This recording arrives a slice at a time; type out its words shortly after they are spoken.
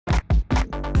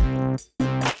Hey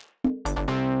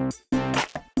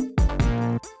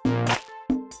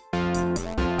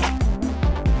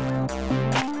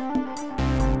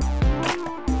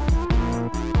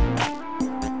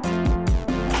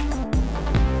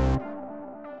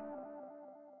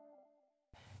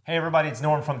everybody, it's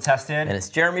Norm from Tested. And it's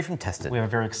Jeremy from Tested. We have a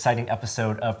very exciting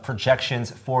episode of projections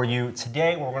for you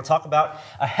today where we're going to talk about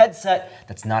a headset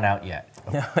that's not out yet.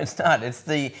 No, it's not. It's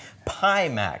the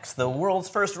Pimax, the world's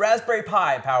first Raspberry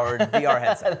Pi powered VR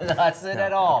headset. That's it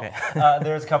at all. Okay.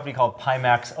 There's a company called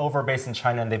Pimax based in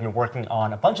China, and they've been working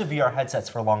on a bunch of VR headsets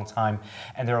for a long time.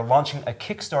 And they're launching a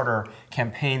Kickstarter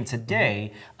campaign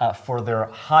today for their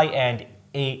high-end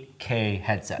 8K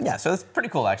headsets. Yeah, so it's pretty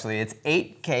cool actually. It's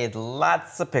 8K,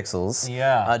 lots of pixels.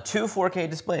 Yeah. 2 4K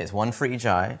displays, one for each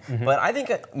eye. But I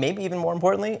think maybe even more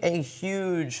importantly, a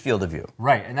huge field of view.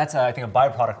 Right, and that's I think a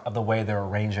byproduct of the way they're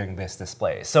arranging this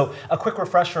display. So a quick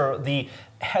refresher, the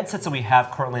headsets that we have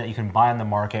currently that you can buy on the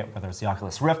market, whether it's the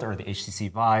Oculus Rift or the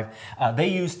HTC Vive, they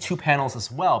use 2 panels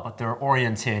as well, but they're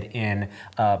oriented in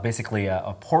basically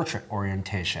a portrait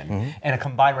orientation and a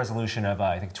combined resolution of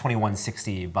I think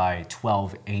 2160 by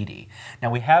 1280. Now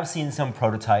we have seen some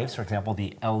prototypes, for example,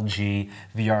 the LG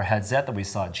VR headset that we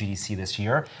saw at GDC this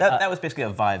year. That was basically a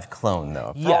Vive clone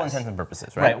though, for all intents and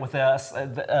purposes, right? Right, with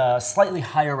a slightly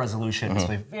higher resolution,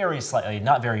 so very slightly,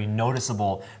 not very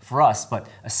noticeable for us, but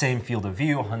a same field of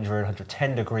view, 100,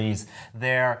 110 degrees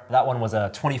there. That one was a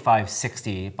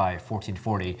 2560 by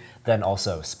 1440, then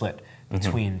also split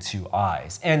between 2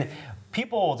 eyes. And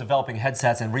people developing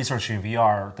headsets and researching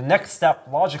VR, the next step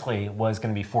logically was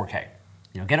going to be 4K.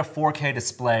 You know, get a 4K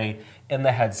display in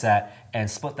the headset and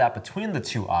split that between the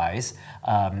 2 eyes,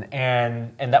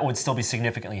 and that would still be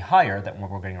significantly higher than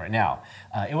what we're getting right now.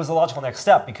 It was a logical next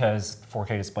step because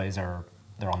 4K displays they're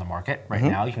on the market right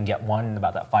now. You can get one in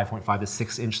about that 5.5 to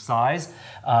 6 inch size.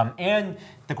 And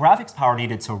the graphics power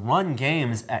needed to run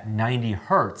games at 90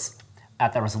 hertz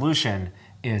at that resolution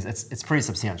it's pretty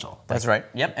substantial. That's right.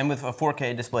 Yep. And with a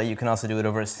 4K display, you can also do it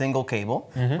over a single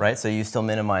cable, right? So you still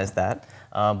minimize that.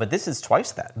 But this is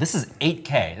twice that. This is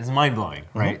 8K. It's mind-blowing,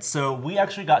 right? So we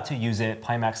actually got to use it.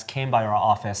 Pimax came by our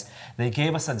office. They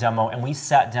gave us a demo, and we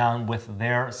sat down with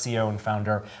their CEO and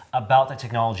founder about the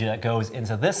technology that goes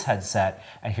into this headset,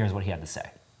 and here's what he had to say.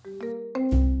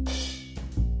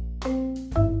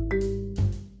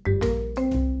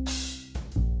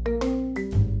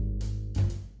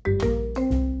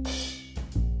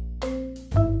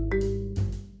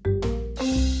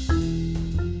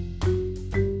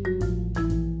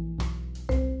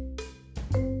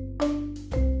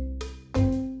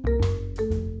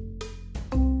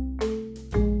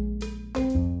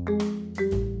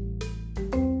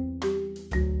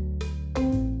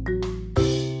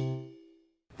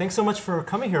 Thanks so much for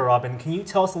coming here, Robin. Can you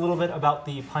tell us a little bit about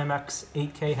the Pimax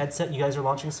 8K headset you guys are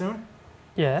launching soon?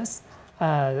 Yes.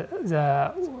 Pimax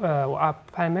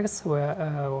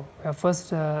were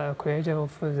first created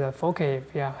for the 4K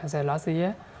VR headset last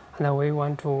year, and we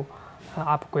want to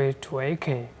upgrade to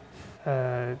 8K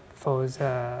for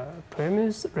the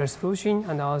premium resolution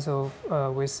and also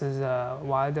with the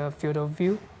wider field of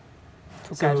view.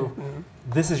 So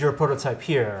this is your prototype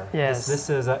here. Yes. This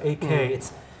is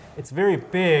 8K. It's very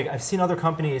big. I've seen other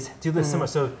companies do this similar.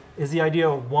 So is the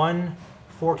idea one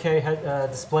 4K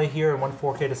display here and one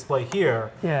 4K display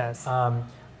here? Yes.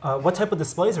 What type of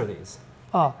displays are these?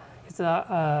 Oh, it's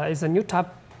a new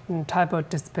type of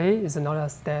display. It's not a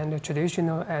standard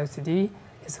traditional LCD.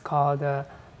 It's called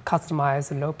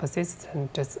customized low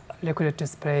persistence liquid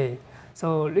display.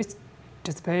 So this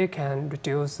display can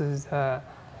reduce the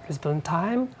response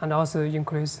time and also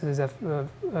increase the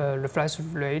refresh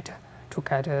rate to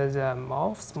get the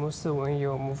more smooth when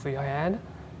you move your hand,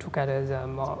 to get the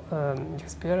more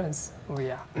experience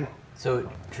VR.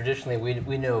 So traditionally,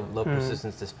 we know low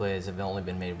persistence displays have only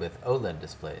been made with OLED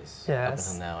displays up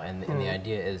until now, and the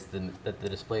idea is that the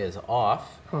display is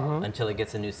off until it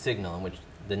gets a new signal in which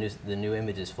the new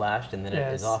image is flashed and then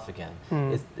it is off again.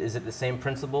 Is it the same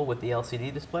principle with the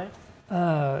LCD display?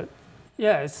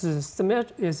 Yeah, it's similar.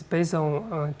 It's based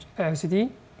on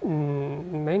LCD.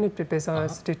 Mainly based on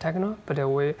LCD techno, but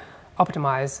we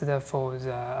optimize for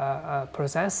the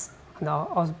process, and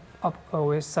also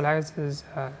we select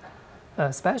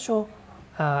the special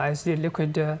LCD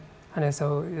liquid, and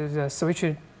so the switch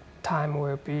time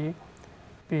will be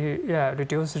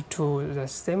reduced to the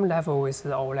same level with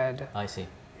the OLED. I see.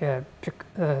 Yeah,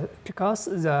 because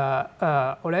the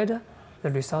OLED, the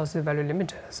resource is very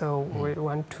limited, so we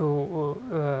want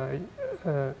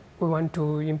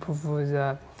to improve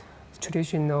the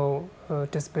traditional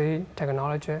display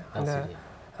technology and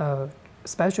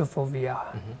special for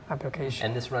VR application.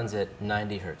 And this runs at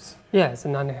 90 hertz. Yes,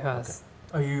 90 hertz.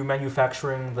 Are you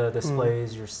manufacturing the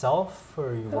displays yourself,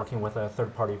 or are you working with a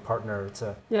third-party partner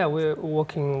to? Yeah, we're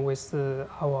working with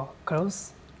our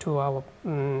close to our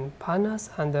partners,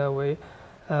 and we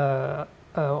have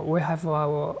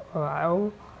our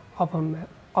own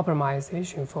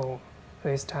optimization for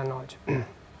this technology.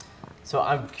 So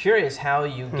I'm curious how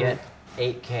you get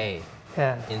 8K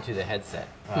into the headset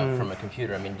from a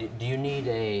computer. I mean, do you need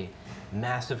a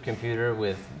massive computer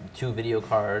with 2 video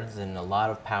cards and a lot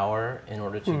of power in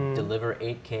order to deliver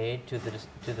 8K to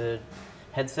the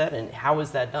headset? And how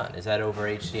is that done? Is that over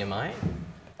HDMI?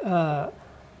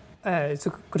 It's a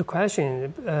good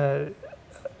question.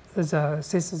 This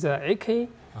is 8K.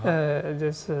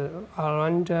 There's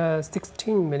around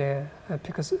 16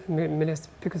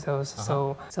 millipixels.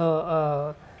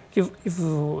 So if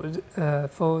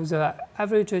for the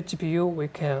average GPU, we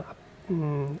can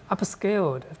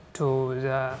upscale to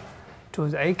the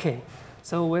 8K.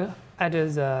 So we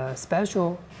added the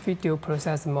special video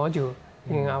processing module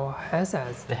in our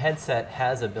headsets. The headset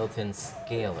has a built-in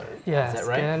scaler. Yeah, is that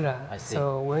right? Scaler. I see.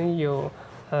 So when you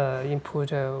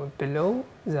input below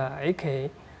the 8K,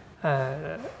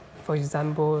 for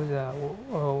example, the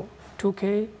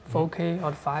 2K, 4K,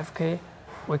 or 5K,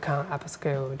 we can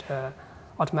upscale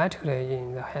automatically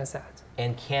in the headset.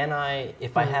 And can I,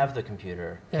 if I have the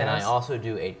computer, can I also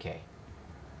do 8K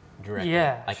directly?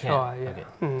 Yeah, I can. sure. Yeah. Okay.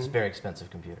 It's a very expensive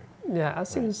computer. Yeah, I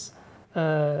think it's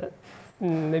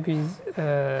maybe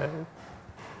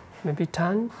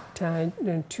 10,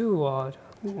 2 or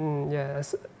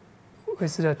yes,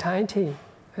 with the tiny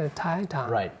time.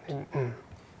 Right.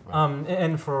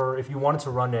 And for if you wanted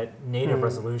to run at native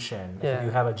resolution, if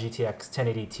you have a GTX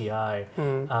 1080 Ti,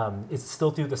 it's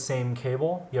still through the same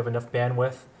cable. You have enough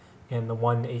bandwidth in the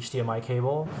one HDMI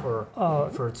cable for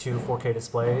 2 4K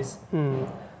displays. You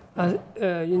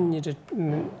need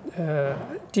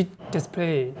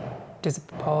display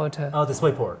port. Oh,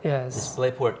 DisplayPort. Yes.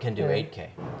 DisplayPort can do 8K.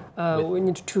 We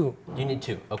need 2. You need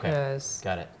 2. Okay. Yes.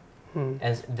 Got it.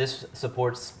 And this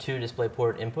supports 2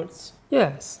 DisplayPort inputs?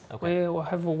 Yes. Okay. We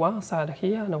have one side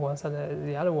here and one side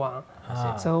the other one.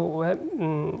 So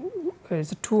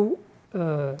it's two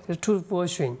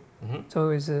version. So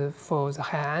it's for the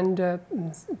high-end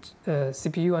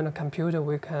CPU and computer,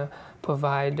 we can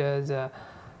provide the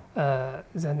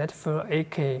Netflix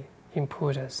 8K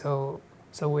input. So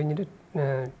we need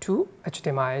 2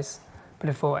 HDMIs.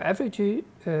 But for average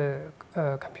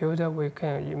computer, we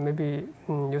can maybe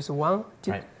use one.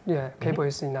 Right. Yeah, cable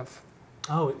is enough.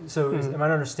 Oh, so am I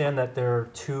to understand that there are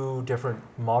 2 different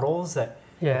models that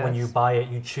when you buy it,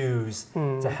 you choose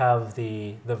to have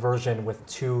the version with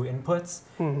 2 inputs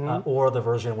or the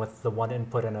version with the 1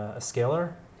 input and a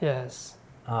scaler? Yes.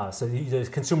 So the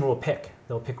consumer will pick.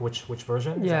 They'll pick which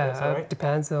version? Is that right?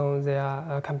 Depends on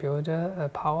their computer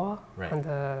power. Right.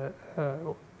 And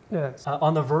yes.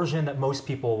 On the version that most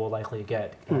people will likely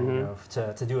get,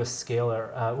 to do a scaler,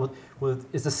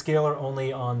 is the scaler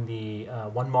only on the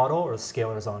one model, or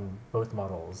scalers on both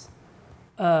models?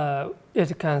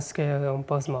 It can scale on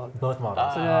both models. Both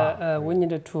models. We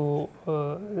need to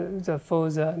for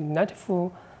the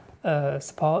native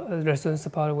resolution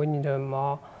support. We need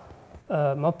more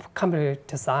complete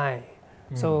design.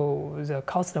 So the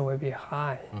cost will be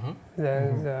high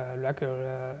than the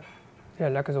regular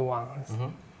ones.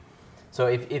 So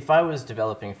if I was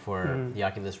developing for the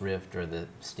Oculus Rift or the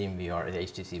Steam VR, the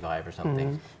HTC Vive or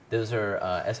something, those are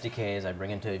SDKs I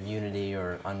bring into Unity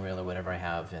or Unreal or whatever I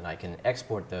have, and I can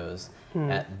export those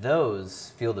at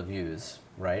those field of views,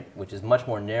 right, which is much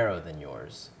more narrow than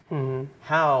yours.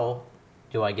 How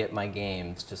do I get my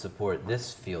games to support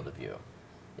this field of view?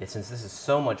 Since this is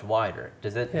so much wider,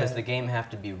 does the game have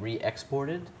to be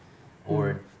re-exported,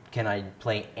 or can I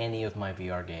play any of my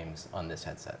VR games on this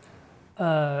headset?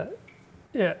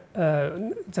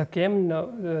 The game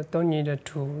don't need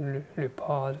to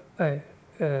report a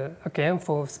game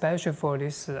for special for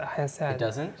this headset. It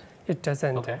doesn't? It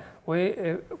doesn't. Okay.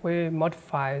 We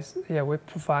modify. We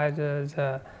provide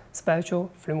the special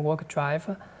framework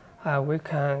driver. We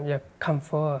can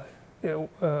convert.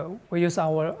 We use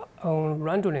our own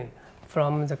rendering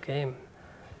from the game,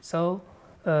 so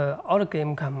all the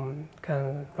game can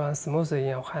run smoothly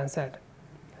in our handset.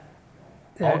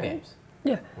 All games.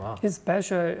 Yeah, wow. It's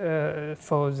special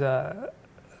for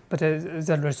but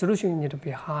the resolution need to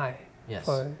be high. Yes.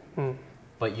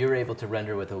 But you're able to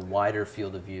render with a wider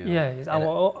field of view. Yeah, it's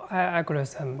our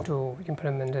algorithm to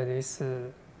implement this.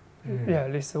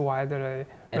 This wider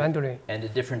rendering. And a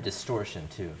different distortion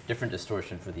too. Different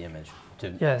distortion for the image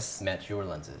to match your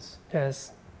lenses.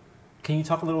 Yes. Can you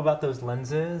talk a little about those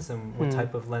lenses and what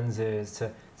type of lenses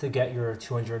to get your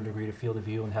 200 degree to field of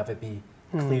view and have it be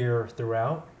clear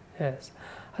throughout? Yes,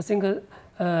 I think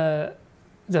the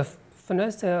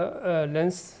Finesse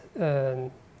lens,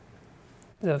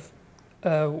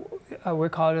 we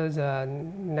call it the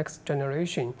next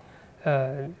generation.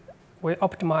 We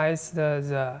optimize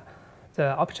the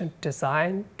option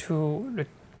design to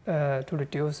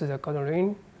reduce the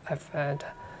glare effect.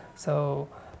 So,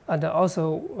 and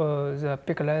also the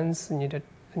big lens need a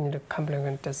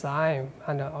complex design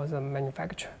and also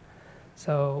manufacture.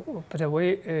 So, but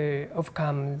we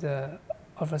overcome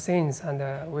all the things,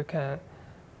 and we can,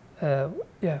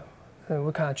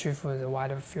 we can achieve the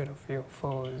wider field of view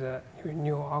for the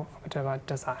new optical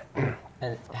design.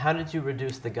 And how did you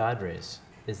reduce the God rays?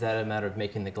 Is that a matter of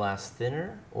making the glass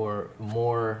thinner or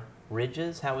more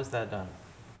ridges? How is that done?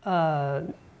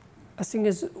 I think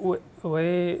it's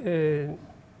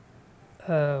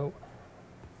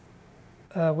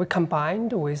we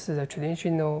combined with the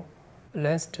traditional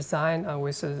lens design and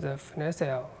with the Finesse,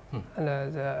 and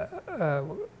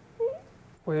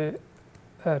we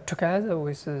together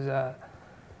with the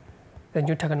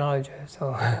new technology.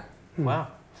 So. Wow.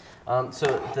 So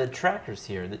the trackers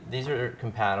here, these are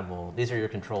compatible. These are your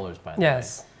controllers, by the way.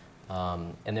 Yes.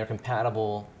 And they're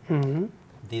compatible.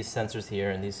 These sensors here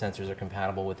and these sensors are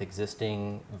compatible with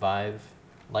existing Vive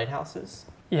lighthouses?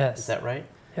 Yes. Is that right?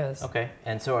 Yes. Okay.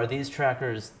 And so are these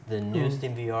trackers the new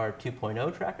SteamVR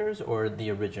 2.0 trackers or the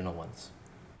original ones?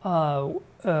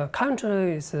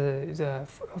 Currently is the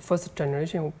first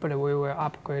generation, but we will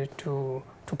upgrade to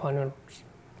 2.0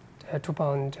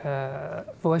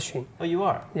 version. Oh, you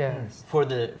are? Yes. For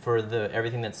the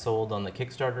everything that's sold on the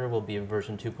Kickstarter will be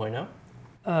version 2.0?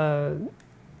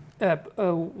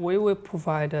 We will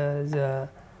provide the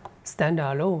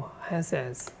standalone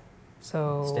headsets.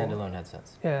 So standalone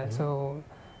headsets. Yeah. So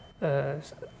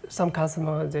some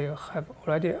customers they have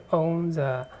already owned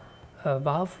the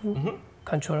Valve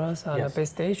controllers and the base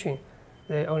station.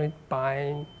 They only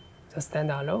buy the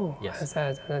standalone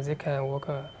headset and they can work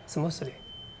smoothly.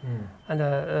 And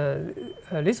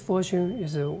this version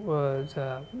is the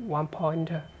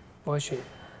 1-point version.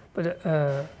 But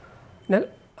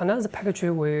another package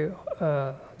with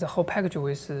the whole package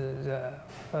with the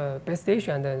base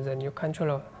station and the new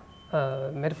controller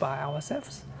made by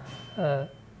ourselves.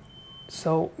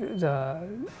 So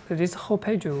this whole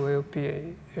page will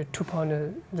be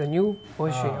 2.0, the new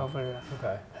version of the.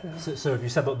 Okay. So if you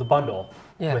set up the bundle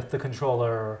with the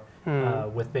controller,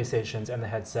 with base stations and the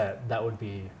headset, that would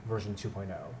be version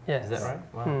 2.0. Yes. Is that right?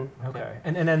 Wow. Okay.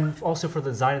 And then also for the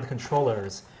design of the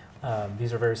controllers,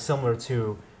 these are very similar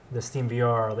to the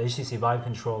SteamVR, the HTC Vive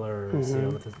controllers,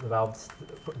 with the Valve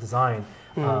design.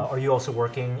 Are you also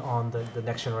working on the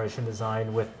next generation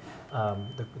design with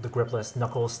the gripless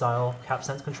knuckle-style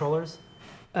CapSense controllers?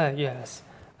 Yes.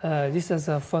 This is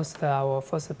our first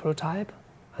prototype.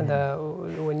 And the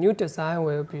new design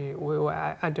we will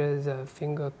add the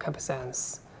finger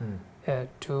CapSense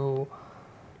to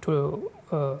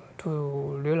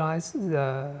realize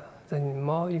the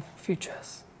more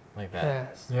features. Like that.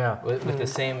 Yes. Yeah. With the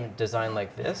same design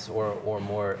like this, or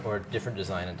more, or different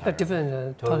design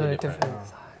entirely. Totally different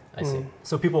design. I see.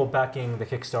 So people backing the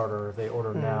Kickstarter, if they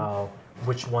order now,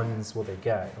 which ones will they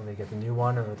get? Will they get the new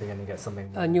one, or are they going to get something?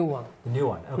 A new one. The new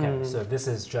one. Okay. So this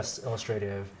is just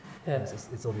illustrative. Yes.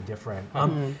 It'll be different.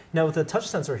 Now with the touch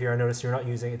sensor here, I noticed you're not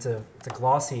using it's a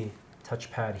glossy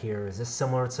touchpad here. Is this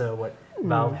similar to what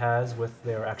Valve has with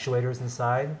their actuators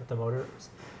inside with the motors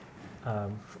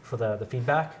for the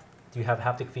feedback? Do you have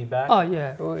haptic feedback? Oh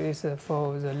yeah, it's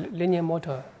for the linear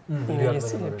motor.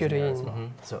 It's built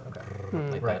in. So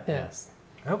like that. Yes.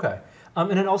 Okay.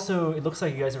 And then also, it looks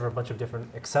like you guys have a bunch of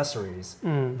different accessories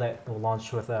that will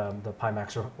launch with the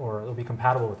Pimax, or it'll be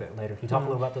compatible with it later. Can you talk a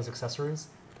little about those accessories?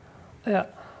 Yeah.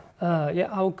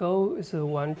 Our goal is we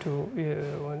want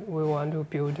to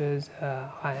build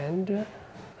a high-end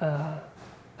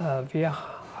VR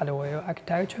hardware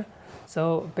architecture.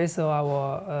 So based on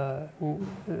our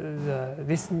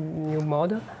this new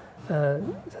model,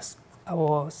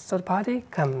 our third party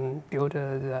can build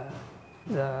the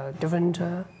different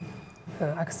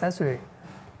accessory,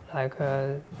 like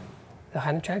the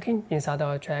hand tracking, inside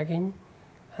our tracking,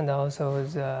 and also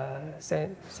the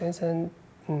sensor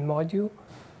module,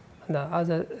 and the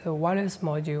other wireless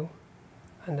module,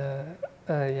 and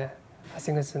I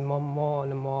think it's more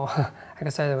and more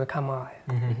accessories will come out.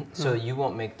 So you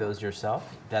won't make those yourself?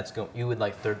 You would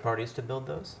like third parties to build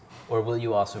those, or will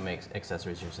you also make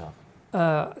accessories yourself?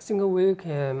 I think we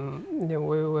can. We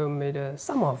will make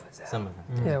some of them. Some of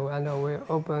them. Yeah, and we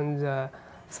open the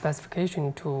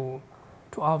specification to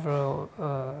to offer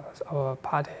our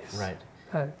parties. Right.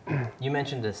 You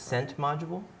mentioned a scent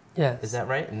module? Yes. Is that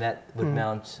right? And that would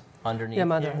mount underneath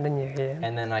yeah, here? underneath here.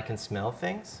 And then I can smell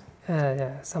things?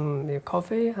 Yeah, some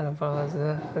coffee and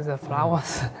the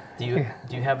flowers. Do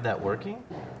you have that working?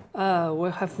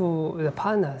 We have the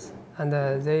partners, and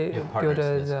they build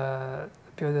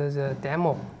the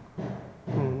demo.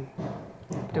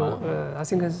 Wow. I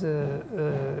think it's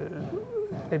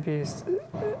maybe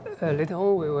later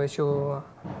on we will show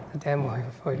the demo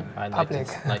for public.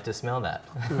 I'd like to smell that.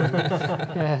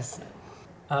 Yes.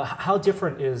 How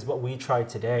different is what we tried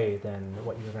today than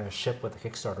what you're going to ship with the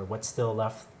Kickstarter? What's still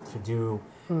left to do?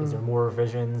 Is there more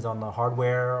revisions on the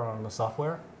hardware or on the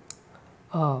software?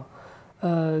 Oh,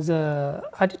 the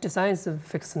ID design is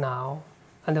fixed now,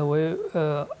 and we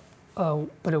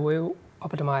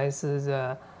optimize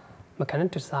the mechanical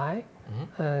design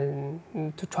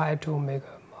to try to make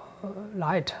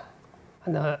light,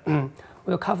 and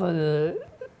we'll cover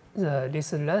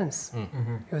this lens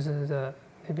using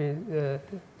maybe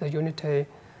the unity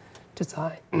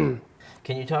design.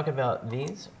 Can you talk about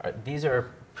these? These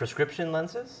are prescription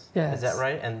lenses? Yes. Is that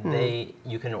right? And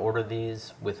you can order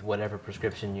these with whatever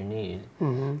prescription you need,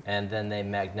 and then they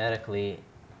magnetically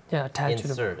attach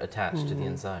to the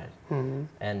inside.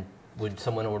 And would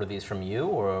someone order these from you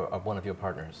or one of your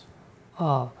partners?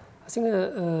 I think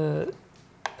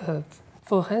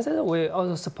for handset we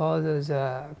also support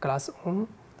the glass on.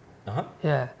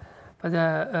 Yeah,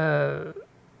 but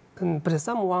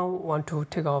someone want to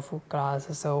take off glass,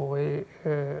 so we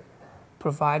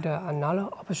provide another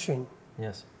option.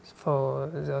 Yes. For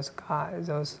those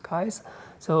guys,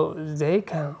 so they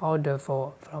can order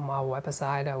from our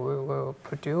website. We will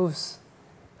produce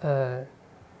the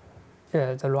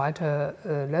right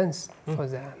lens for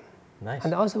them. Nice.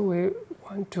 And also we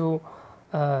want to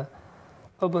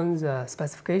open the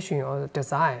specification or the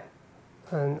design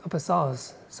and open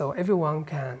source, so everyone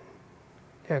can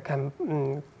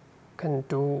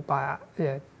do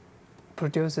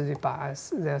produce it by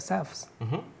themselves.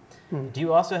 Do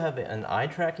you also have an eye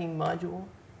tracking module?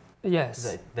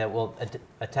 Yes. That will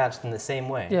attach in the same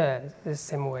way? Yeah, the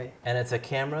same way. And it's a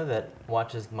camera that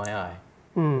watches my eye.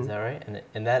 Is that right?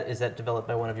 And is that developed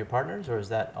by one of your partners, or is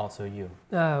that also you?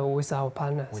 With our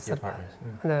partners. With your partners.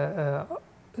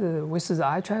 And with the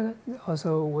eye tracker,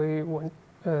 also we want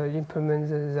implement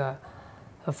the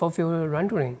full field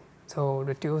rendering, so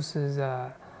reduces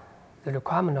the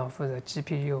requirement of the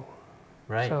GPU.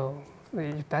 Right. So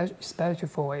especially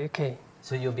for 8K.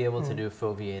 So you'll be able to do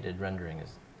foveated rendering.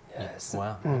 Yes.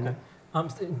 Wow. Okay.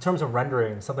 In terms of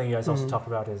rendering, something you guys also talked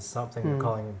about is something you're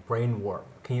calling brain warp.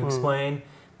 Can you explain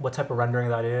what type of rendering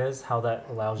that is, how that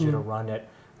allows you to run at,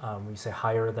 you say,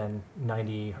 higher than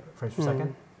 90 frames per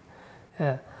second?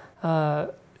 Yeah.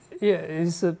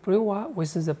 It's a brain warp.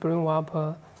 With the brain warp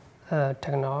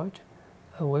technology,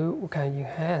 we can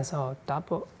enhance or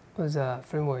double the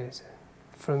frame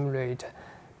rate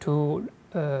to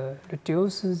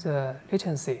reduce the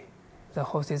latency, the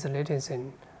host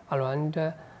latency around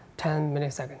 10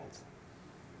 milliseconds.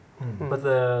 But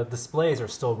the displays are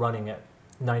still running at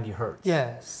 90 hertz.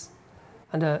 Yes.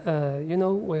 And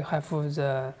we have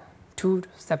the two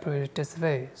separate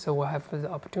displays, so we have the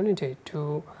opportunity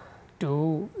to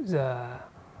do the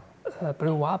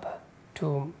brain warp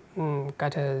to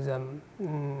get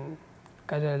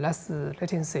less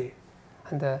latency,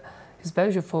 and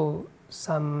especially for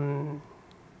some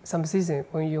season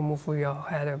when you move your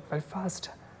head very fast,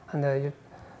 and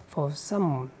for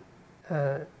some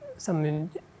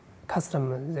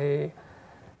customers they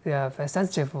are very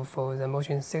sensitive for the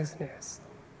motion sickness.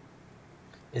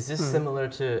 Is this similar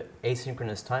to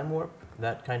asynchronous time warp,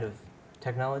 that kind of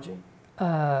technology?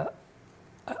 A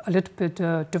little bit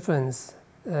difference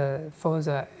for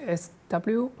the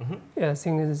SW. I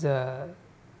think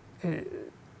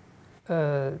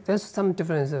there's some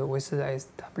difference with the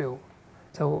SW.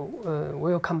 So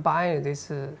we'll combine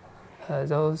those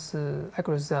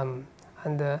algorithms,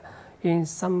 and in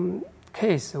some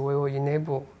case we will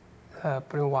enable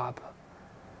brain warp,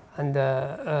 and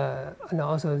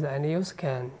also the end user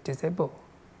can disable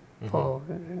for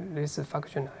this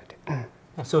functionality.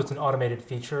 So it's an automated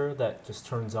feature that just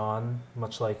turns on,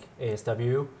 much like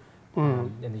ASW,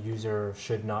 and the user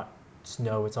should not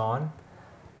know it's on?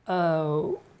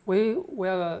 We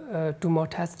will do more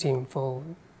testing for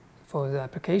the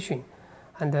application,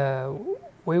 and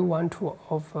we want to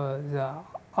offer the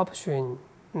option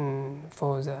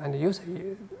for the end user.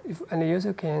 If end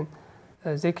user can,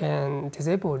 they can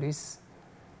disable this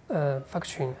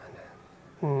function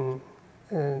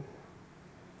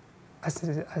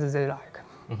as they like.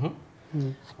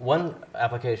 One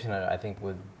application I think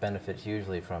would benefit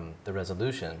hugely from the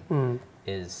resolution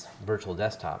is virtual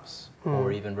desktops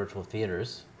or even virtual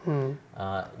theaters.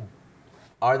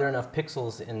 Are there enough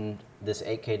pixels in this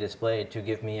 8K display to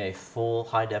give me a full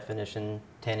high-definition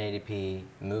 1080p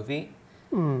movie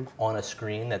on a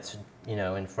screen that's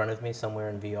in front of me somewhere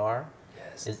in VR?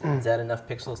 Yes. Is that enough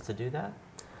pixels to do that?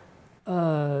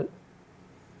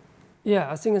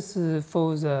 Yeah, I think it's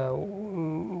for the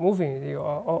movie,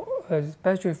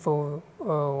 especially for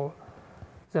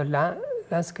the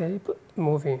landscape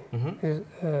movie.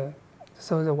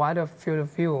 So the wider field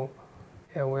of view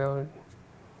will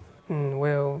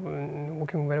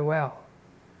working very well.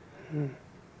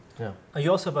 Yeah.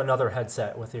 You also have another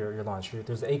headset with your launch.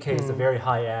 There's the 8K is the very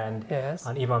high end. Yes.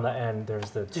 And even on the end,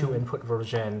 there's the 2-input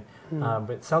version. But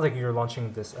it sounds like you're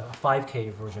launching this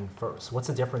 5K version first. What's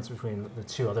the difference between the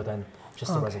two other than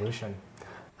just the resolution?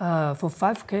 For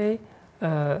 5K,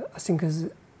 I think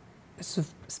it's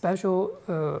special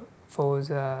for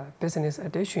the business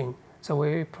edition. So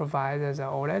we provide the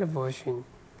OLED version.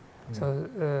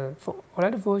 So for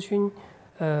OLED version,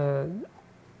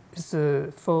 it's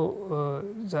for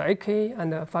the 8K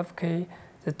and the 5K,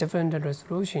 the different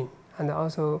resolution, and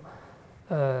also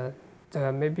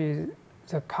maybe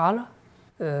the color,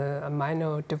 a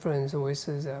minor difference with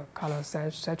the color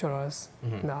saturations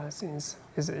and other things.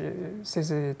 It's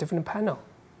a different panel.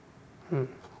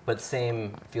 But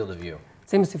same field of view.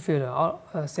 Same field,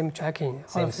 same tracking.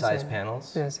 Same size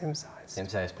panels. Yeah, same size. Same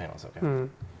size panels. Okay.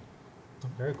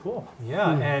 Very cool.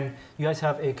 Yeah, and you guys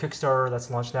have a Kickstarter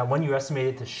that's launched now. When you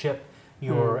estimated to ship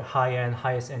your high-end,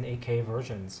 highest-end 8K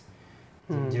versions?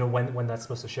 Do you know when that's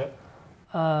supposed to ship?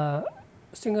 I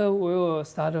think we will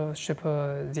start to ship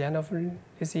the end of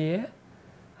this year,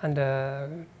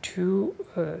 and two,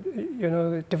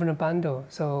 different bundle.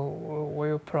 So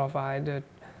we'll provide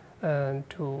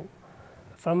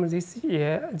from this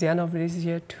year, the end of this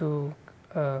year to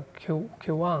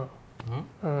Q1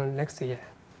 next year.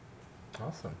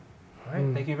 Awesome. All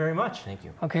right, thank you very much. Thank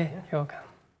you. Okay, you're welcome.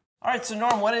 All right, so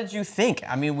Norm, what did you think?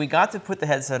 I mean, we got to put the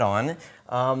headset on.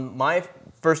 My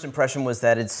first impression was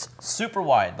that it's super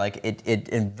wide, like it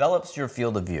envelops your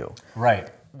field of view.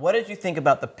 Right. What did you think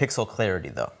about the pixel clarity,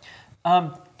 though?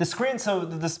 The screen, so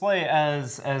the display,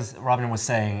 as Robin was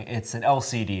saying, it's an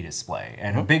LCD display.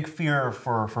 And a big fear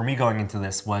for me going into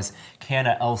this was, can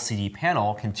two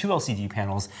LCD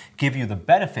panels give you the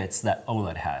benefits that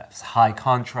OLED has? High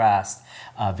contrast,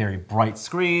 very bright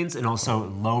screens, and also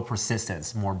low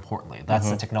persistence, more importantly. That's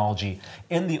the technology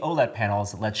in the OLED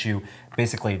panels that lets you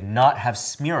basically not have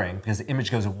smearing because the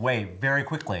image goes away very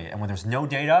quickly. And when there's no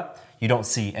data, you don't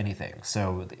see anything.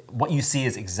 So what you see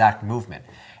is exact movement.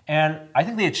 And I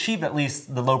think they achieved at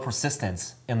least the low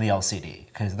persistence in the LCD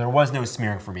because there was no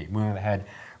smearing for me, moving the head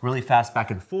really fast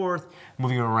back and forth,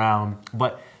 moving it around.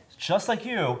 But just like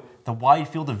you, the wide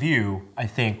field of view, I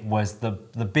think, was the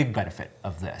big benefit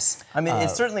of this. I mean,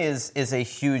 it certainly is a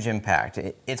huge impact.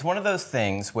 It's one of those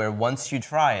things where once you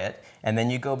try it and then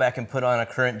you go back and put on a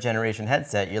current generation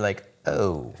headset, you're like,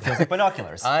 oh. Feels like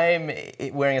binoculars. I'm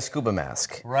wearing a scuba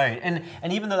mask. Right, and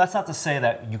even though that's not to say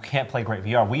that you can't play great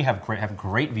VR, we have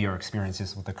great VR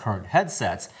experiences with the current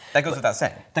headsets. That goes without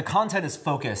saying. The content is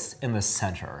focused in the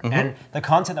center, and the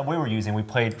content that we were using, we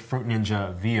played Fruit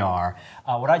Ninja VR.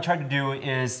 What I tried to do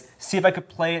is see if I could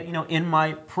play it, in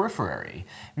my periphery.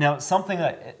 Now, something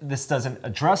that this doesn't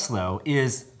address though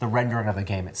is the rendering of the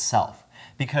game itself,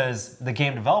 because the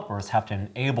game developers have to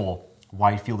enable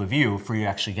wide field of view for you to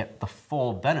actually get the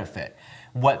full benefit.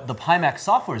 What the Pimax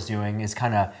software is doing is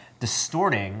kind of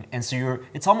distorting, and so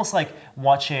it's almost like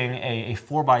watching a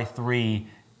 4:3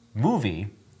 movie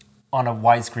on a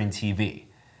widescreen TV.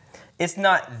 It's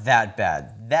not that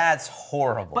bad. That's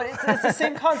horrible. But it's the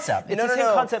same concept. It's the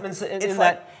same concept in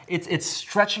that it's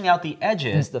stretching out the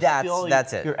edges to fill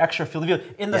your extra field of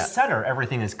view. In the center,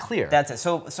 everything is clear. That's it.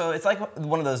 So it's like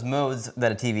one of those modes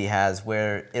that a TV has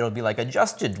where it'll be like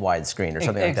adjusted widescreen or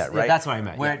something like that, right? Yeah, that's what I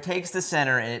meant. Where it takes the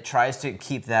center and it tries to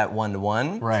keep that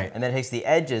 1:1. Right. And then it takes the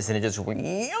edges and it just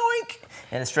yoink,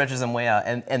 and it stretches them way out.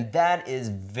 And that is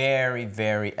very,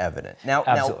 very evident. Now,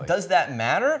 does that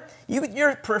matter?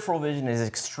 Your peripheral vision is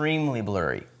extremely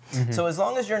blurry. So as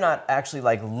long as you're not actually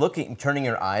like turning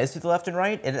your eyes to the left and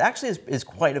right, it actually is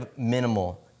quite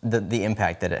minimal, the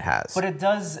impact that it has. But it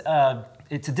does,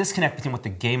 it's a disconnect between what the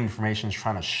game information is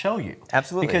trying to show you.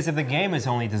 Absolutely. Because if the game is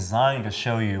only designed to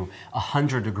show you a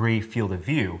 100-degree field of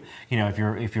view,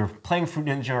 if you're playing Fruit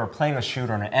Ninja or playing a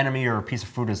shooter and an enemy or a piece of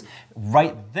fruit is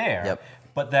right there,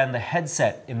 but then the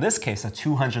headset, in this case, a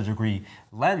 200-degree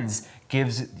lens,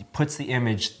 puts the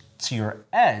image to your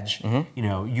edge, you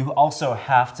know, you also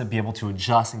have to be able to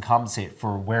adjust and compensate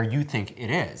for where you think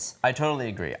it is. I totally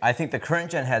agree. I think the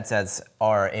current gen headsets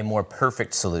are a more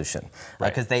perfect solution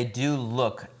because they do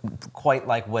look quite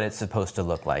like what it's supposed to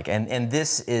look like. And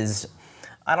this is,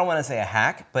 I don't want to say a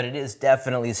hack, but it is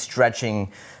definitely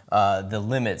stretching the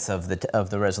limits of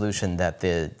the resolution that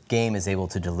the game is able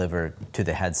to deliver to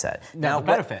the headset. Now the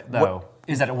benefit, though,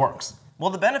 is that it works. Well,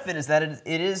 the benefit is that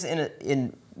it is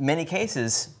in many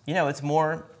cases, you know, it's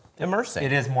more immersing.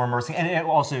 It is more immersing,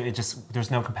 and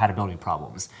there's no compatibility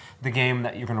problems. The game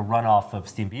that you're going to run off of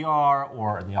Steam VR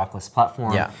or the Oculus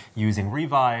platform using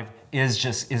Revive is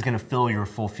going to fill your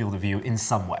full field of view in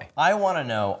some way. I want to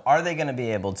know, are they going to be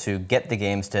able to get the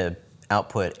games to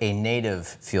output a native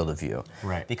field of view?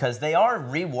 Right. Because they are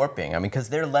rewarping. I mean, because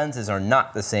their lenses are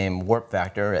not the same warp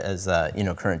factor as you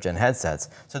know, current gen headsets.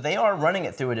 So they are running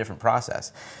it through a different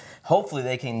process. Hopefully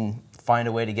they can find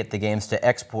a way to get the games to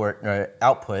export or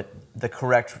output the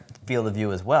correct field of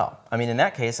view as well. I mean, in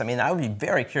that case, I mean, I would be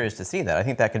very curious to see that. I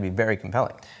think that could be very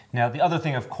compelling. Now, the other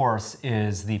thing, of course,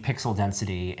 is the pixel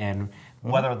density and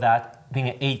whether that being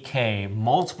at 8K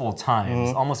multiple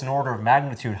times, almost an order of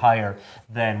magnitude higher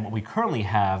than what we currently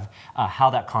have,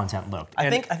 how that content looked. I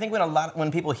think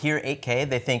when people hear 8K,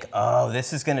 they think, oh,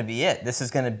 this is going to be it. This is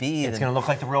going to be. It's going to look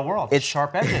like the real world. It's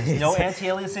sharp edges, no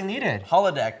anti-aliasing needed.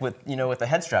 Holodeck with the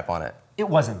head strap on it. It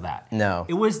wasn't that. No.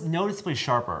 It was noticeably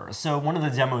sharper. So one of the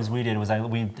demos we did was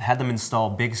we had them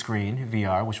install Big Screen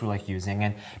VR, which we like using.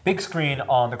 And Big Screen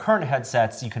on the current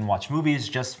headsets, you can watch movies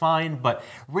just fine, but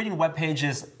reading web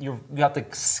pages, you have to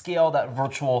scale that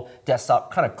virtual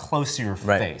desktop kind of close to your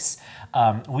face.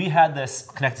 We had this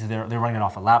connected to they're running it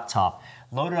off a laptop.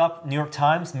 Loaded up New York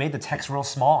Times, made the text real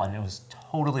small, and it was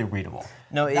totally readable.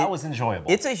 No, that was enjoyable.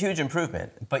 It's a huge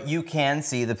improvement, but you can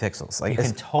see the pixels. Like, you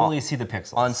can totally see the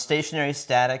pixels. On stationary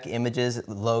static images,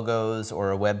 logos,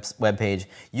 or a web page,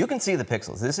 you can see the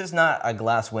pixels. This is not a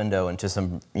glass window into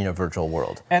some virtual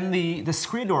world. And the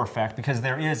screen door effect, because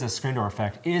there is a screen door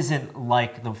effect, isn't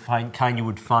like the kind you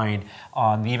would find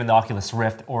on even the Oculus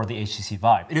Rift or the HTC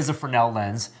Vive. It is a Fresnel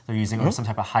lens they're using, or some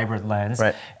type of hybrid lens.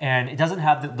 Right. And it doesn't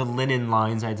have the linen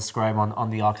lines I describe on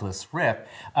the Oculus Rift,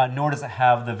 nor does it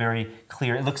have the very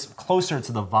clear, it looks closer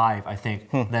to the Vive, I think,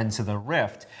 than to the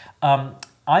Rift.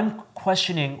 I'm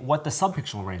questioning what the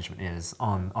subpixel arrangement is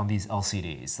on these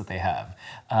LCDs that they have,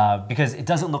 because it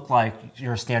doesn't look like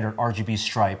your standard RGB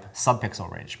stripe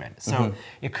subpixel arrangement. So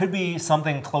it could be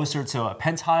something closer to a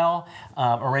pentile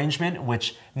arrangement,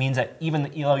 which means that even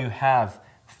though you have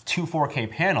two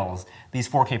 4K panels, these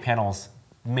 4K panels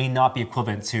may not be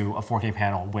equivalent to a 4K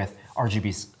panel with RGB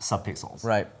subpixels.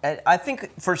 Right. And I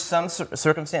think for some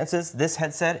circumstances, this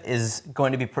headset is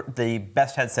going to be the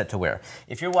best headset to wear.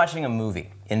 If you're watching a movie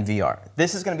in VR,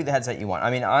 this is going to be the headset you want. I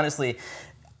mean, honestly,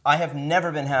 I have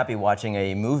never been happy watching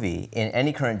a movie in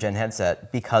any current gen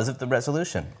headset because of the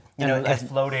resolution. A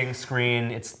floating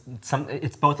screen, it's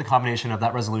both a combination of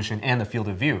that resolution and the field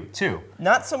of view, too.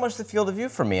 Not so much the field of view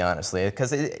for me, honestly,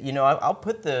 because I'll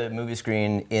put the movie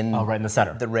screen in right in the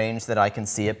center, the range that I can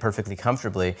see it perfectly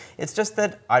comfortably. It's just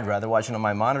that I'd rather watch it on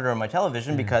my monitor or my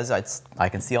television because I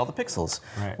can see all the pixels.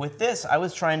 Right. With this, I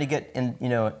was trying to get in,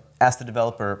 ask the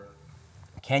developer,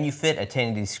 can you fit a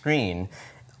 1080 screen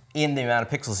in the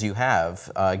amount of pixels you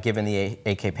have, given the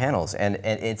 8K panels? And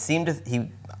it seemed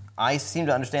I seem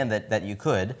to understand that you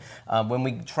could. When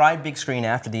we tried big screen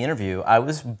after the interview, I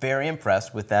was very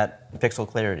impressed with that pixel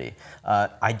clarity.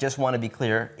 I just want to be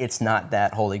clear, it's not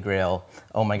that holy grail,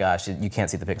 oh my gosh, you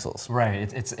can't see the pixels.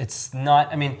 Right, it's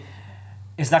not, I mean,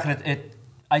 it's not gonna,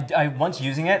 I once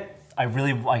using it, I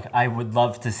really, I would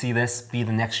love to see this be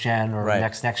the next gen or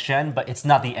next gen, but it's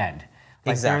not the end.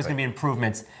 Exactly. There's gonna be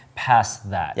improvements past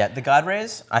that. Yeah, the God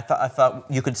rays, I thought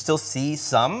you could still see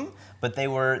some, but they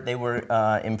were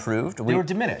improved. They were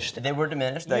diminished. They were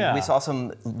diminished. Yeah. We saw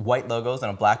some white logos on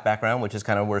a black background, which is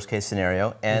kind of worst case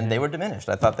scenario, and they were diminished.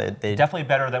 I thought they definitely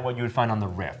better than what you would find on the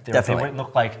Rift. Definitely. They wouldn't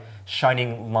look like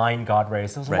shining line God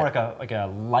rays. It was more like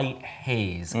a light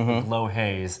haze, low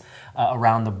haze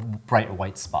around the bright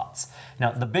white spots. Now,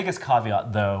 the biggest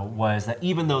caveat, though, was that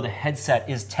even though the headset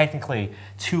is technically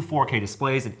two 4K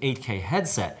displays, an 8K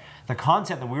headset, the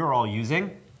content that we were all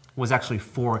using was actually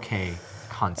 4K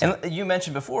content. And you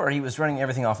mentioned before he was running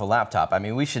everything off a laptop. I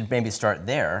mean, we should maybe start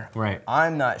there. Right.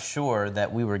 I'm not sure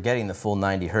that we were getting the full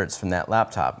 90 hertz from that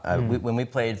laptop. When we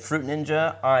played Fruit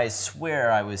Ninja, I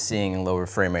swear I was seeing lower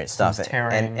frame rate stuff.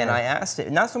 Tearing, and I asked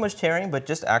it, not so much tearing, but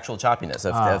just actual choppiness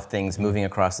of things moving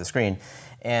across the screen.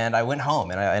 And I went home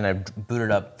and I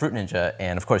booted up Fruit Ninja,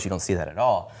 and of course you don't see that at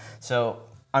all. So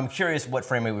I'm curious what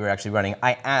frame rate we were actually running.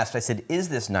 I asked, I said, is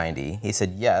this 90? He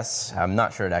said, yes. I'm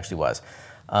not sure it actually was.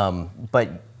 But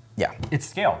yeah. It's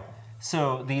scale.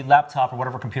 So the laptop or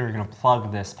whatever computer you're going to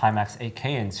plug this Pimax 8K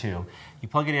into, you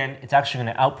plug it in, it's actually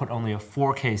going to output only a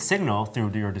 4K signal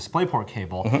through your DisplayPort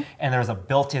cable, and there's a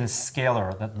built-in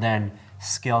scaler that then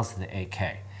scales to the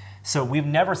 8K. So we've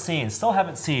never seen, still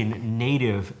haven't seen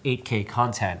native 8K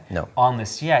content on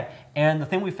this yet. And the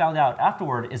thing we found out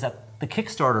afterward is that the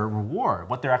Kickstarter reward,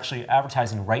 what they're actually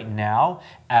advertising right now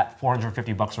at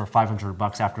 $450 or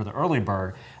 $500 after the early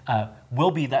bird, will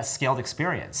be that scaled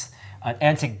experience.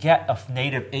 And to get a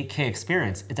native 8K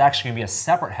experience, it's actually going to be a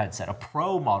separate headset, a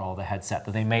pro model of the headset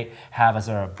that they may have as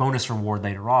a bonus reward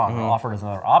later on, or offered as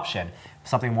another option.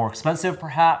 Something more expensive,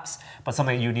 perhaps, but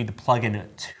something you need to plug in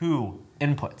 2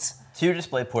 inputs. 2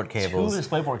 DisplayPort cables. 2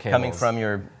 DisplayPort cables. Coming from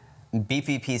your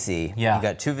beefy PC. Yeah. You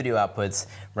got 2 video outputs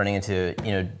running into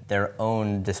their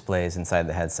own displays inside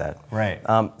the headset. Right.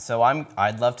 So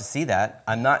I'd love to see that.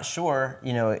 I'm not sure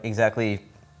exactly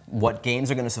what games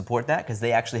are going to support that, because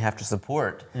they actually have to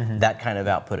support that kind of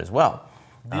output as well.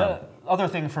 The other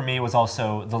thing for me was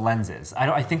also the lenses.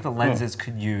 I think the lenses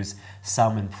could use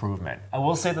some improvement. I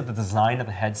will say that the design of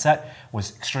the headset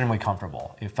was extremely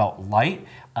comfortable. It felt light.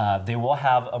 They will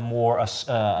have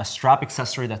a strap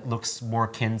accessory that looks more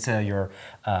akin to your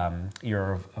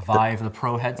Vive, the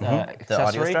Pro head accessory. The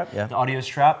audio strap, yeah. The audio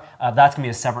strap. That's gonna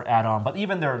be a separate add-on. But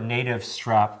even their native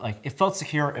strap, it felt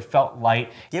secure. It felt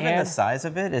light. Given the size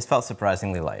of it, it felt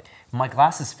surprisingly light. My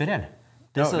glasses fit in.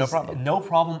 No problem. No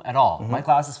problem at all. My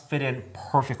glasses fit in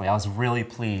perfectly. I was really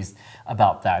pleased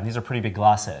about that. And these are pretty big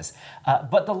glasses.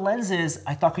 But the lenses,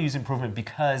 I thought could use improvement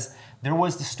because there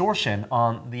was distortion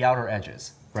on the outer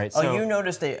edges. Right? So you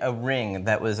noticed a ring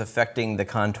that was affecting the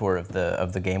contour of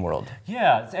the game world.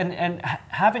 Yeah, and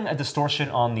having a distortion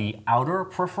on the outer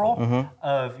peripheral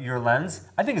of your lens,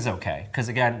 I think is okay. Because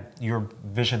again, your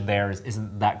vision there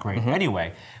isn't that great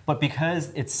anyway. But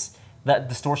because that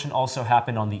distortion also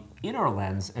happened on the inner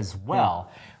lens as well.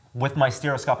 With my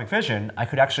stereoscopic vision, I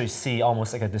could actually see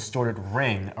almost like a distorted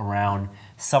ring around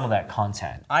some of that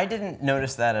content. I didn't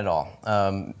notice that at all.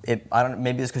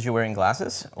 Maybe it's because you're wearing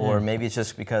glasses, or maybe it's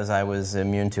just because I was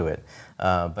immune to it.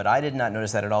 But I did not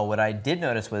notice that at all. What I did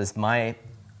notice was my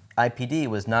IPD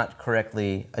was not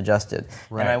correctly adjusted.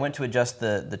 Right. And I went to adjust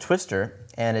the twister,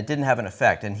 and it didn't have an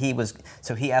effect. And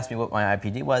so he asked me what my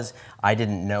IPD was. I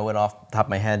didn't know it off the top of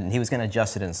my head, and he was going to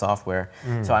adjust it in software.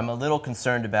 So I'm a little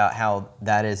concerned about how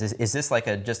that is. Is this like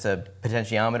just a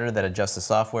potentiometer that adjusts the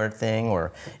software thing,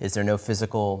 or is there no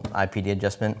physical IPD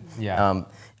adjustment? Yeah.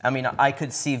 I mean, I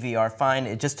could see VR fine.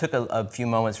 It just took a few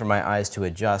moments for my eyes to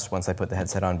adjust once I put the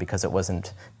headset on because it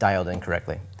wasn't dialed in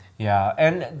correctly. Yeah,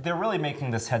 and they're really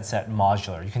making this headset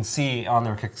modular. You can see on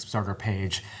their Kickstarter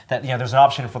page that there's an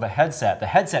option for the headset. The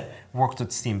headset works with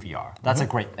SteamVR. That's a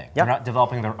great thing. Yep. They're not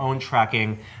developing their own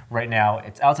tracking right now.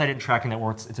 It's outside-in tracking that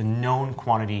works. It's a known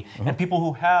quantity. And people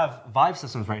who have Vive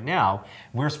systems right now,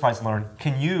 we're surprised to learn,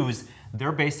 can use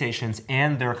their base stations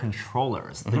and their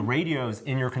controllers. The radios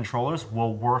in your controllers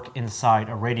will work inside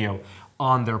a radio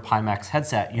on their Pimax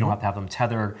headset. You don't have to have them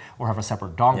tethered or have a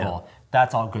separate dongle. Yeah.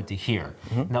 That's all good to hear.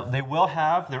 Now, they will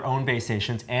have their own base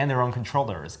stations and their own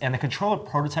controllers. And the controller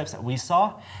prototypes that we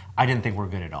saw, I didn't think were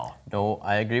good at all. No,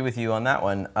 I agree with you on that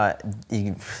one.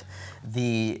 The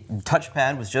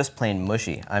touchpad was just plain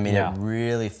mushy. I mean, it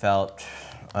really felt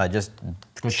just cheap.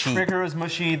 The trigger was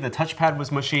mushy, the touchpad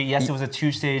was mushy. Yes, it was a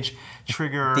 2-stage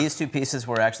trigger. These 2 pieces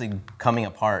were actually coming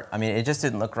apart. I mean, it just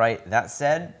didn't look right. That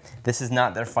said, this is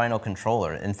not their final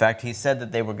controller. In fact, he said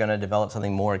that they were going to develop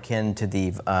something more akin to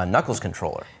the Knuckles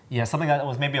controller. Yeah, something that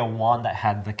was maybe a wand that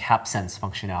had the CapSense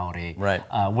functionality. Right.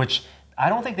 Which I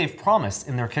don't think they've promised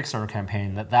in their Kickstarter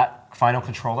campaign that final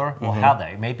controller will have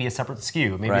that. It may be a separate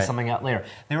SKU, maybe something out later.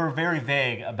 They were very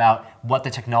vague about what the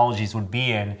technologies would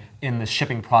be in the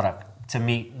shipping product to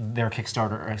meet their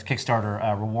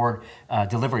Kickstarter reward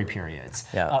delivery periods.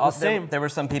 Yeah, there were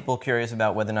some people curious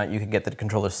about whether or not you could get the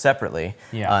controllers separately,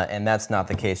 and that's not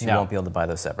the case. You won't be able to buy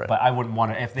those separate. But I wouldn't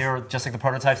want to, if they're just like the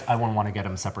prototypes, I wouldn't want to get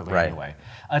them separately anyway.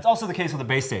 It's also the case with the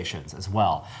base stations as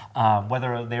well.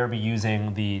 Whether they'll be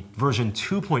using the version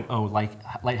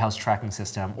 2.0 Lighthouse tracking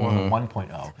system or the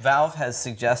 1.0. Valve has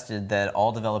suggested that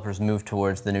all developers move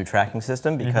towards the new tracking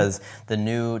system because the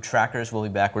new trackers will be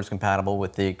backwards compatible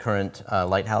with the current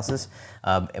lighthouses,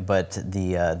 but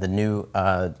the new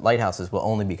lighthouses will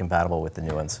only be compatible with the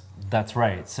new ones. That's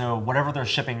right. So whatever they're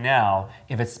shipping now,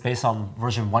 if it's based on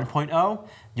version 1.0,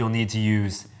 you'll need to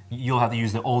use you'll have to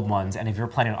use the old ones. And if you're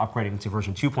planning on upgrading to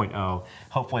version 2.0,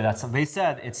 hopefully they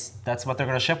said that's what they're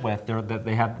going to ship with.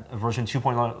 They have a version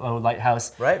 2.0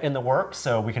 Lighthouse in the works,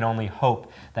 so we can only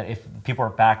hope that if people are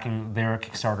backing their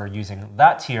Kickstarter using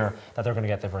that tier, that they're going to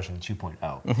get the version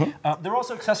 2.0. There are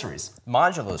also accessories.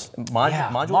 Modules.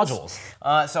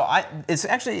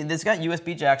 It's got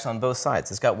USB jacks on both sides.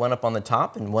 It's got one up on the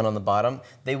top and one on the bottom.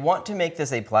 They want to make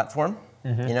this a platform,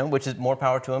 which is more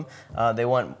power to them. They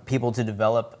want people to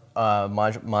develop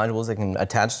modules they can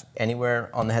attach anywhere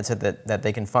on the headset that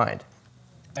they can find.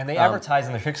 And they advertise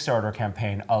in the Kickstarter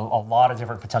campaign a lot of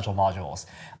different potential modules.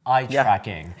 Eye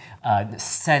tracking,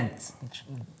 scent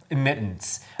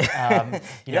emittance,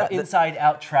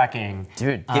 inside-out tracking.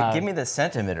 Dude, give me the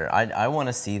scent emitter. I want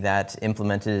to see that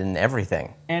implemented in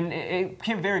everything. And it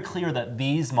became very clear that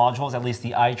these modules, at least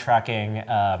the eye tracking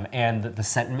and the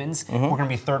sentiments, were going to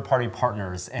be third-party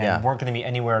partners and weren't going to be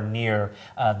anywhere near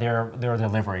their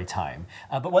delivery time.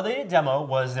 But what they did demo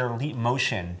was their Leap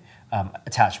Motion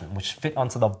attachment, which fit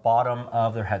onto the bottom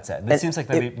of their headset. It seems like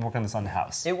they've been working on this on the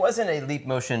house. It wasn't a Leap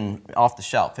Motion off the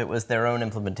shelf. It was their own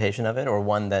implementation of it, or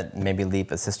one that maybe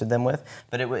Leap assisted them with.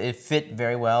 But it fit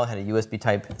very well. Had a USB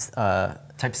Type-C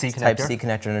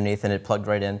connector underneath, and it plugged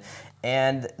right in.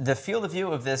 And the field of view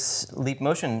of this Leap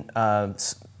Motion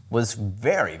was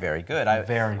very, very good.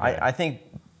 Very good. I think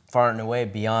far and away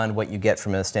beyond what you get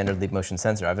from a standard Leap Motion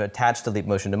sensor. I've attached a Leap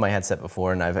Motion to my headset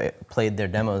before, and I've played their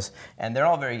demos, and they're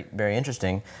all very, very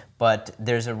interesting, but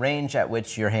there's a range at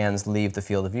which your hands leave the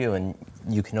field of view, and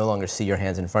you can no longer see your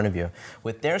hands in front of you.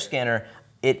 With their scanner,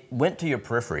 it went to your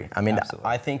periphery. I mean,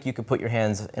 I think you could put your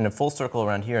hands in a full circle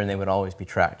around here, and they would always be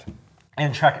tracked.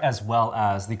 And track as well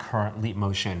as the current Leap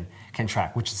Motion can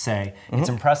track, which is to say it's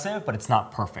impressive, but it's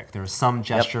not perfect. There's some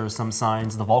gestures, some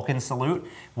signs. The Vulcan salute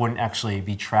wouldn't actually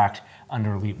be tracked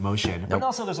under Leap Motion. But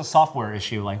also there's a software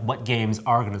issue, like what games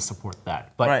are going to support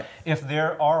that. But if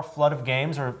there are a flood of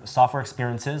games or software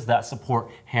experiences that support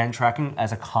hand tracking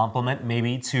as a complement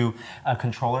maybe to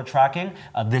controller tracking,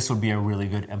 this would be a really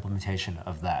good implementation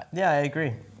of that. Yeah, I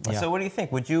agree. Yeah. So what do you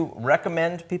think? Would you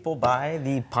recommend people buy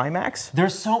the Pimax?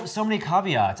 There's so many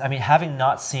caveats. I mean, having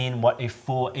not seen what a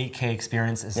full 8K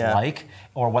experience is like,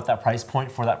 or what that price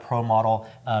point for that Pro model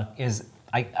is,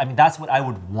 I mean, that's what I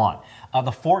would want. The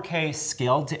 4K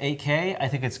scaled to 8K, I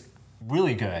think it's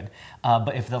really good.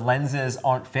 But if the lenses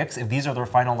aren't fixed, if these are their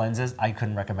final lenses, I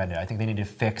couldn't recommend it. I think they need to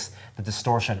fix the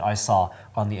distortion I saw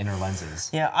on the inner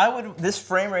lenses. Yeah, this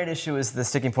frame rate issue is the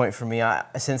sticking point for me.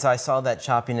 Since I saw that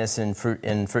choppiness in Fruit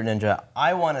Ninja,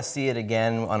 I want to see it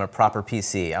again on a proper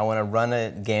PC. I want to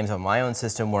run games on my own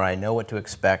system where I know what to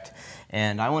expect,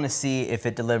 and I want to see if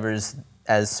it delivers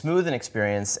as smooth an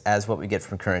experience as what we get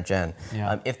from current gen.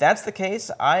 Yeah. If that's the case,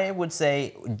 I would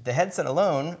say the headset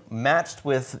alone, matched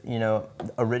with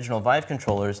original Vive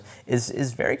controllers,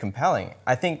 is very compelling.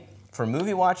 I think for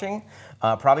movie watching,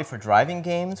 probably for driving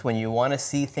games, when you want to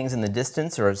see things in the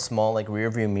distance or a small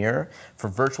rear view mirror, for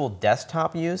virtual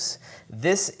desktop use,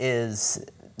 this is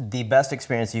the best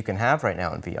experience you can have right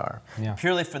now in VR,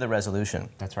 purely for the resolution.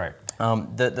 That's right.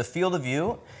 The field of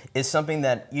view is something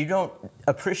that you don't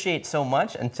appreciate so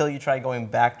much until you try going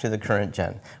back to the current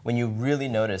gen, when you really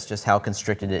notice just how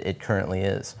constricted it currently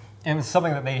is. And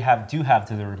something that they do have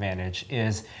to their advantage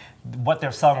is what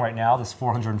they're selling right now, this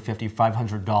 $450,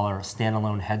 $500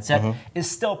 standalone headset, is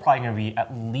still probably going to be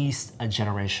at least a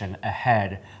generation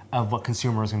ahead of what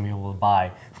consumers are going to be able to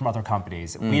buy from other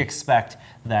companies. We expect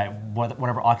that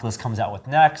whatever Oculus comes out with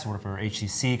next, whatever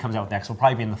HTC comes out with next, will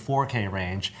probably be in the 4K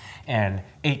range, and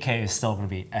 8K is still going to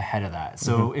be ahead of that.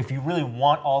 So if you really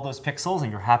want all those pixels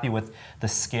and you're happy with the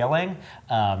scaling,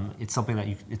 it's something that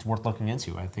it's worth looking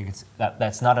into. I think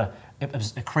that's not a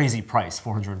crazy price,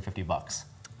 $450.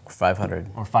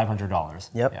 500 or $500.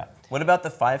 Yep. Yeah. What about the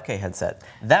 5K headset?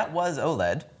 That was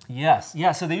OLED. Yes.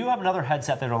 Yeah. So they do have another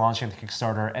headset that they're launching at the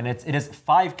Kickstarter, and it is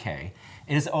 5K.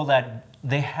 It is OLED.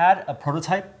 They had a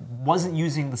prototype, wasn't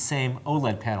using the same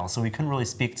OLED panel, so we couldn't really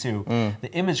speak to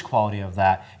the image quality of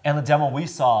that. And the demo we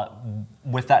saw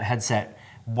with that headset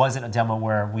wasn't a demo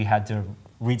where we had to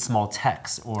read small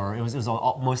text, or it was a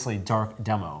mostly dark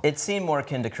demo. It seemed more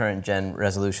akin to current gen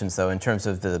resolutions, though, in terms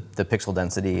of the pixel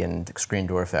density and screen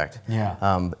door effect.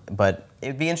 Yeah. But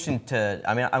it'd be interesting to,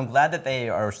 I mean, I'm glad that they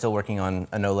are still working on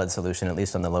an OLED solution, at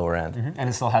least on the lower end. And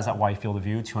it still has that wide field of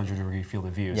view, 200-degree field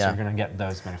of view, so you're going to get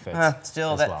those benefits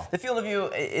still, the field of view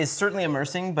is certainly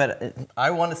immersing, but I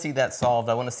want to see that solved.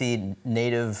 I want to see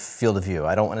native field of view.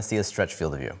 I don't want to see a stretch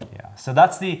field of view. Yeah, so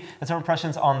that's our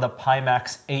impressions on the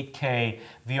Pimax 8K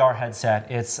VR headset.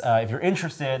 It's if you're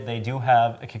interested, they do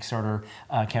have a Kickstarter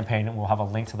campaign, and we'll have a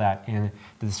link to that in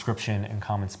the description and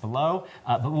comments below.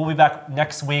 But we'll be back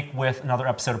next week with another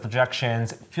episode of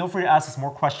Projections. Feel free to ask us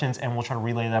more questions, and we'll try to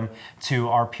relay them to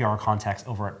our PR contacts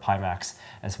over at Pimax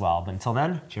as well. But until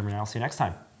then, Jeremy and I will see you next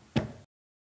time.